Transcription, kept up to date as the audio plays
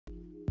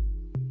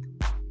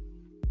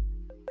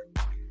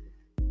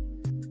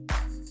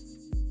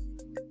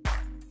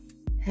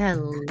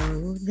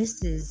Hello,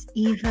 this is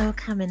Evo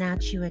coming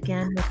at you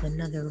again with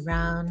another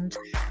round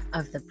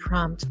of the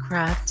Prompt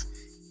Craft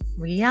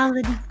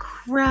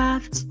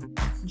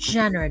Realitycraft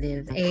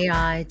generative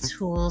AI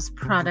tools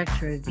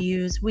product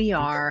reviews. We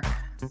are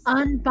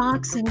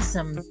unboxing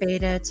some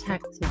beta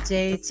tech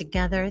today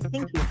together.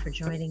 Thank you for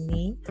joining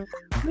me.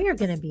 We are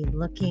going to be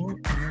looking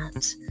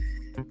at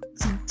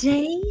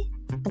today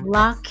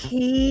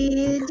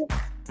Blockade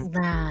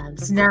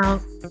Labs.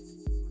 Now,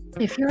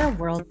 if you're a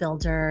world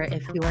builder,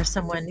 if you are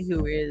someone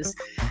who is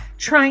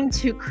trying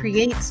to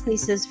create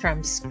spaces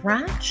from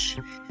scratch,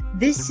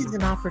 this is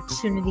an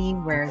opportunity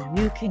where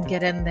you can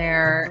get in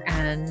there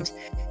and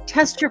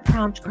test your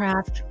prompt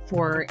craft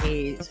for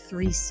a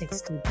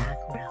 360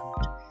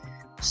 background.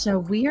 So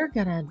we are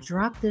going to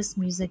drop this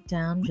music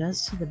down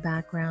just to the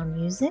background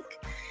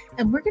music,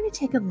 and we're going to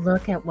take a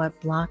look at what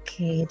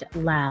Blockade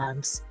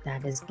Labs,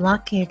 that is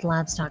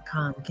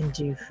blockadelabs.com, can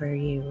do for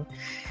you.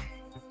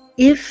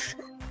 If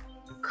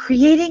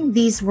creating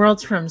these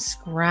worlds from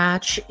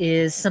scratch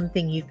is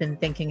something you've been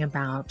thinking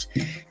about,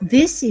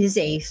 this is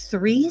a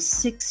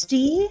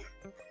 360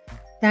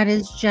 that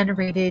is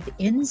generated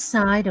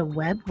inside a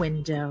web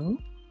window.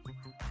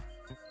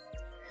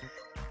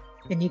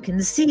 And you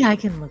can see I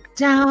can look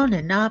down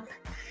and up.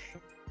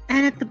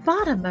 And at the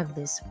bottom of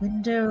this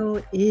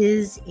window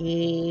is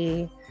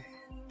a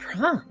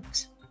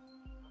prompt.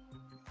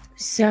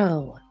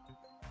 So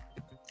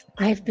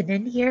I've been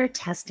in here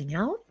testing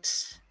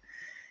out.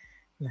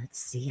 Let's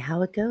see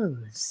how it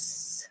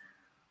goes.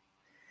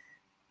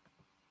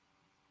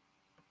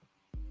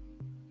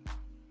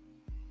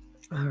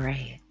 All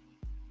right.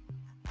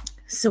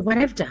 So what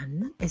I've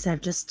done is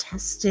I've just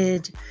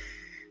tested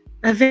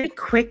a very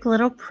quick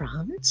little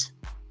prompt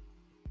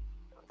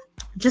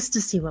just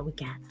to see what we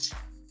get.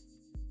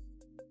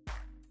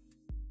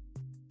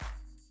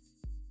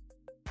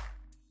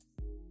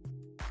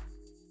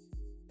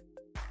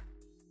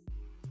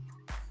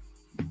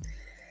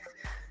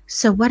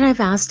 So what I've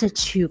asked it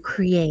to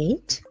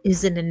create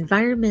is an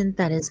environment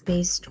that is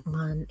based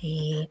on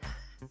a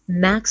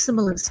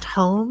maximalist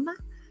home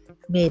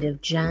made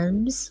of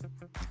gems.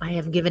 I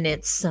have given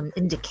it some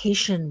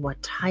indication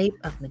what type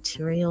of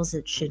materials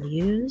it should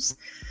use.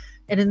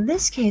 And in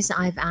this case,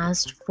 I've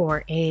asked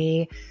for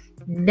a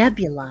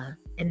nebula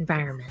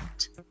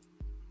environment.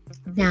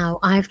 Now,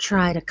 I've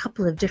tried a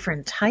couple of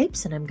different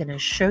types, and I'm going to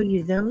show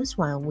you those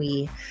while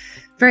we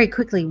very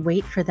quickly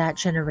wait for that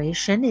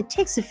generation. It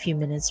takes a few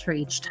minutes for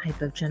each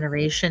type of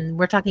generation.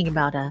 We're talking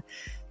about a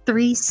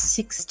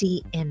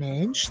 360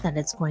 image that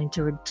it's going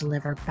to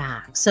deliver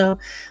back. So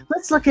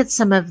let's look at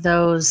some of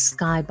those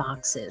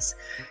skyboxes.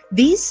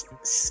 These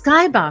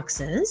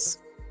skyboxes,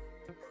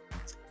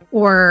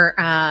 or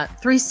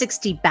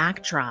 360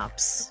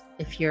 backdrops,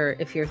 if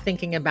you're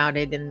thinking about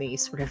it in the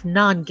sort of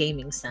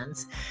non-gaming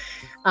sense,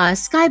 a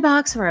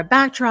skybox or a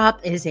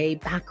backdrop is a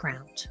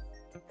background.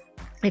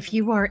 If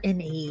you are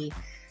in a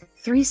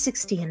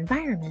 360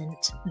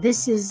 environment,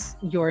 this is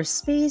your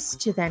space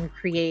to then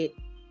create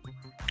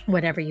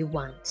whatever you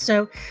want.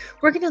 So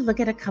we're going to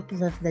look at a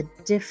couple of the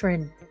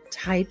different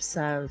types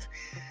of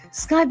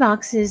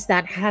skyboxes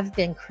that have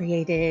been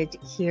created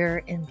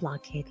here in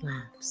Blockade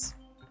Labs.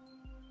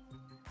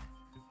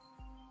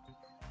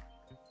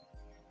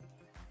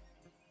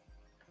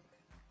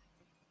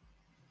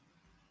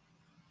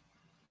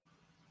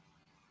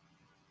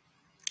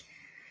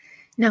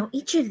 Now,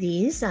 each of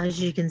these, as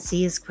you can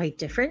see, is quite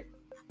different.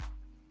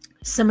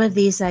 Some of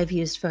these I've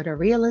used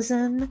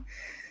photorealism.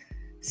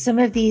 Some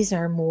of these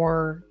are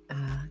more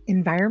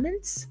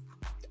environments,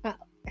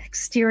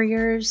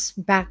 exteriors,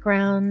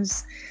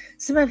 backgrounds.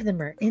 Some of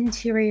them are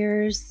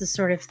interiors, the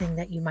sort of thing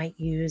that you might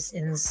use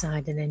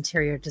inside an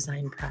interior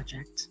design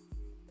project.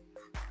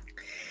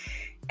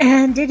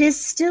 And it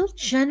is still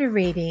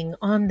generating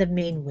on the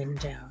main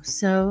window.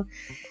 So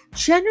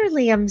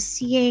generally, I'm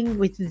seeing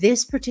with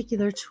this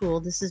particular tool,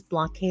 this is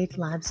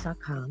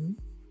blockadelabs.com,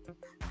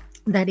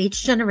 that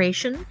each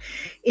generation,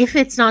 if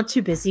it's not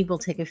too busy, will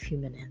take a few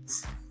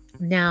minutes.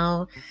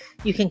 Now,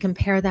 you can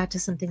compare that to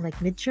something like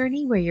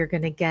Midjourney, where you're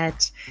going to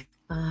get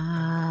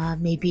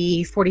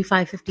maybe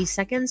 45, 50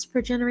 seconds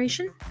per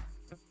generation.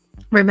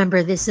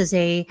 Remember, this is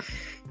a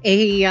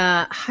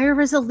higher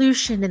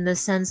resolution in the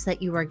sense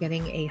that you are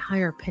getting a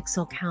higher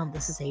pixel count.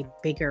 This is a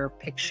bigger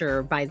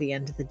picture by the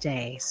end of the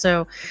day.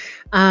 So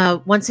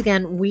once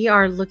again, we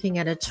are looking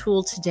at a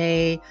tool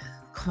today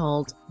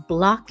called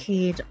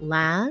Blockade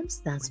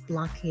Labs. That's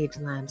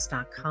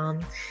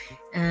blockadelabs.com.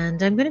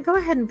 And I'm going to go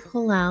ahead and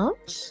pull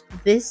out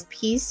this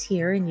piece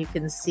here, and you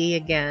can see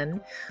again,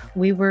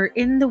 we were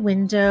in the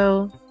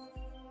window.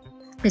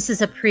 This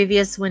is a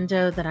previous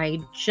window that I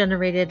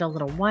generated a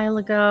little while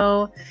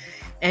ago,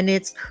 and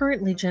it's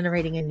currently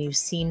generating a new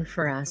scene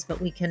for us, but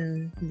we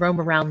can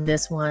roam around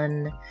this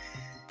one.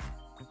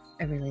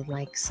 I really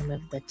like some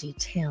of the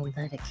detail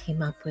that it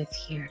came up with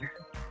here.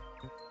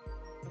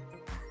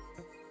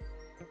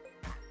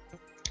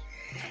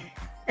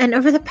 And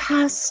over the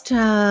past 2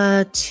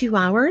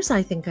 hours,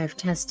 I think I've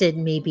tested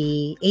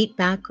maybe 8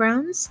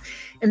 backgrounds.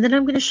 And then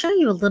I'm going to show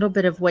you a little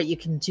bit of what you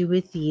can do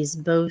with these,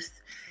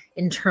 both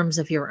in terms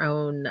of your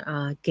own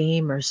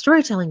game or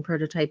storytelling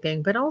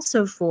prototyping, but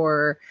also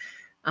for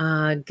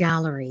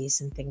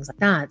galleries and things like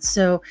that.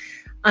 So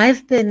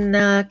I've been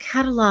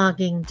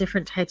cataloging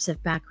different types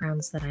of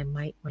backgrounds that I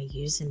might want to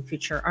use in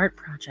future art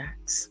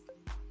projects.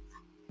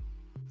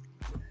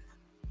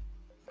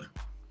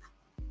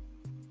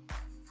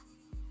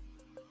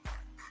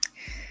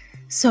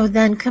 So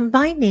then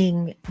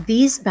combining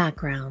these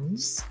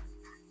backgrounds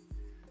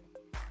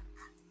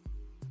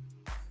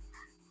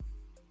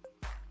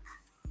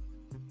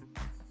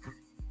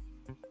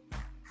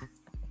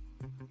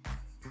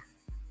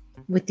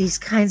with these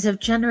kinds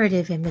of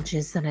generative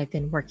images that I've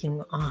been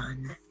working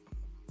on,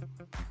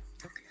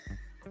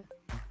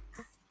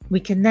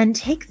 we can then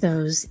take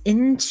those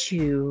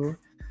into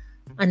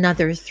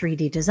another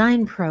 3D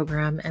design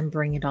program and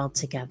bring it all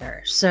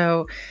together.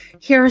 So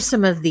here are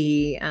some of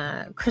the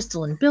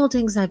crystalline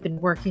buildings I've been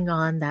working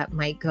on that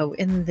might go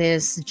in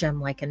this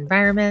gem-like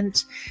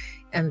environment.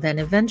 And then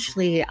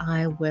eventually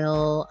I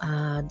will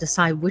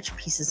decide which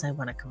pieces I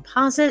want to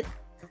composite.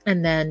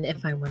 And then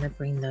if I want to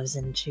bring those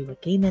into a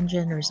game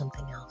engine or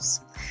something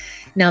else.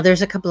 Now,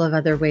 there's a couple of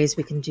other ways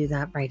we can do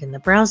that right in the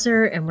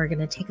browser. And we're going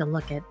to take a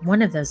look at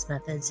one of those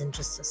methods in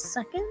just a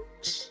second.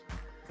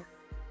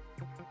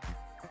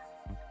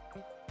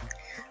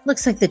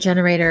 Looks like the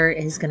generator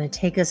is going to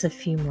take us a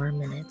few more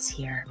minutes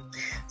here.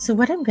 So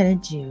what I'm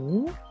going to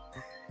do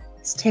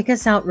is take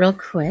us out real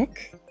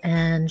quick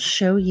and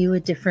show you a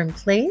different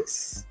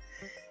place.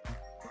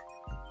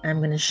 I'm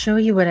going to show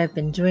you what I've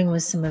been doing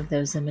with some of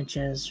those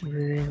images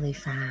really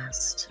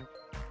fast.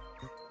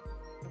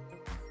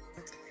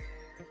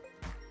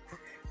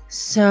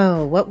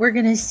 So what we're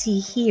going to see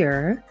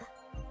here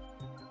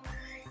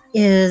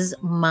is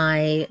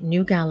my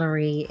new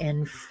gallery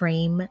in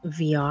framevr.io.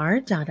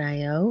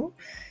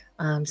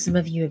 Some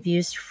of you have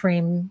used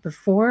Frame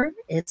before.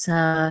 It's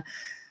a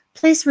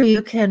place where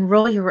you can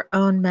roll your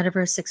own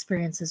metaverse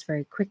experiences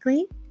very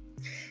quickly.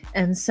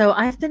 And so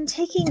I've been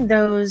taking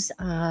those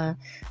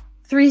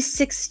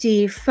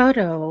 360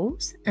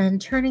 photos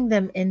and turning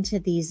them into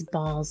these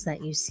balls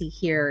that you see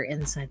here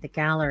inside the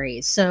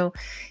gallery. So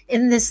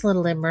in this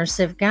little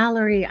immersive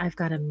gallery, I've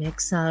got a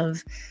mix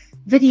of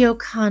video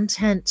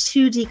content,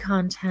 2D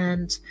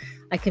content.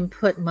 I can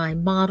put my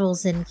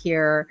models in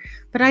here,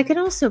 but I can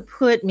also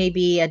put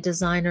maybe a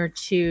design or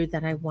two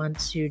that I want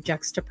to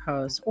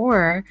juxtapose,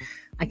 or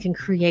I can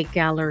create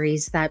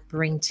galleries that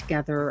bring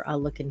together a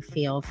look and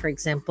feel. For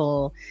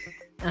example,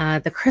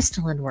 the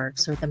crystalline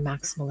works or the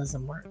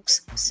maximalism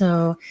works.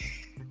 So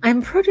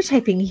I'm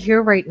prototyping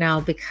here right now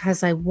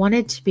because I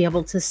wanted to be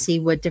able to see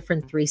what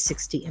different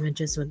 360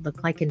 images would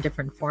look like in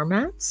different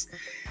formats.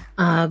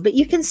 But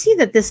you can see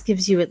that this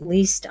gives you at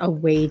least a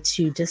way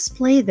to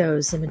display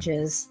those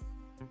images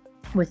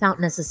without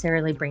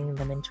necessarily bringing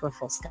them into a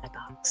full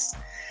Skybox.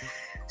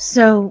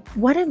 So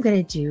what I'm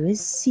going to do is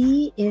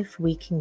see if we can